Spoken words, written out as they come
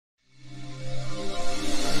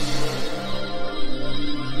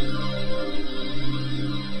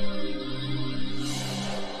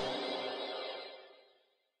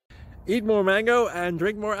eat more mango and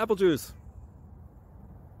drink more apple juice.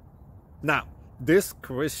 Now, this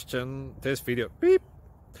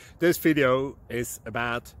video is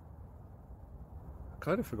about, I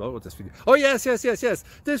kind of forgot what this video. Oh yes.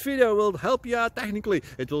 This video will help you out technically.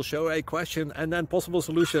 It will show a question and then possible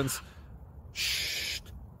solutions. Shh.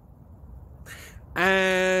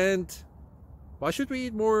 And why should we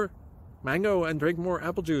eat more mango and drink more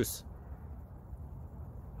apple juice?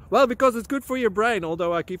 Well, because it's good for your brain,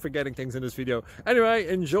 although I keep forgetting things in this video. Anyway,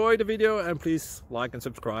 enjoy the video and please like and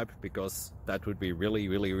subscribe, because that would be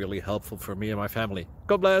really helpful for me and my family.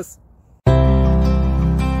 God bless!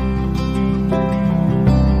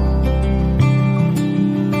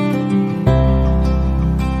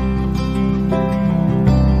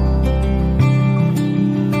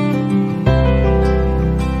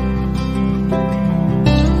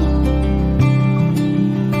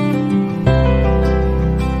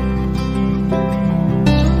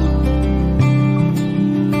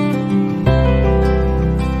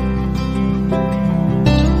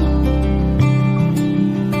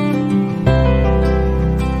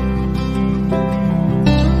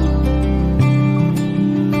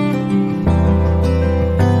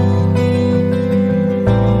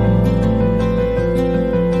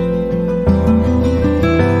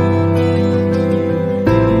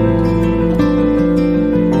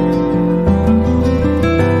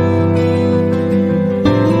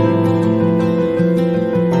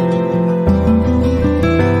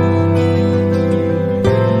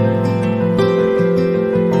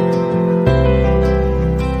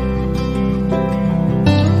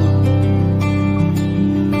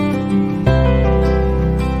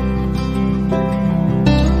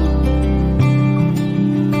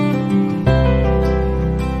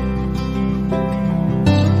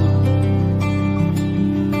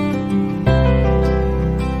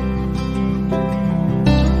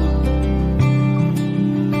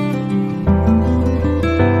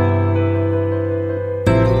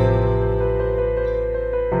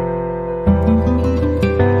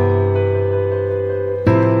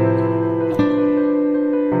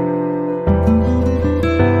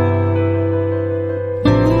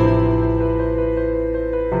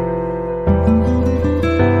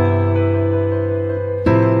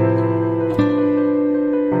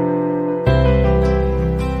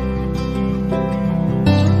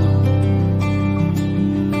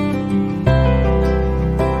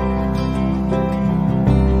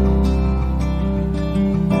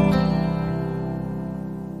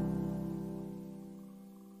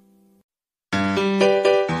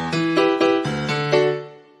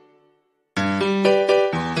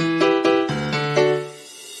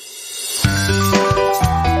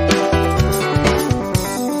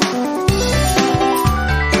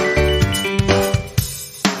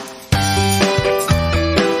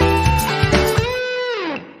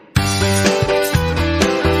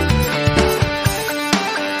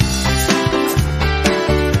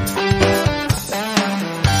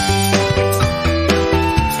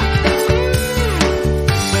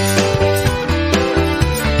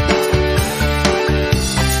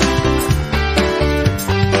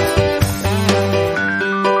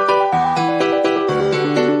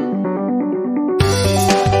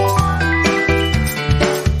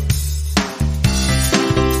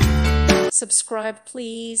 Subscribe,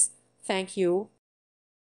 please. Thank you.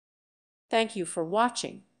 Thank you for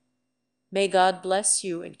watching. May God bless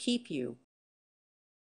you and keep you.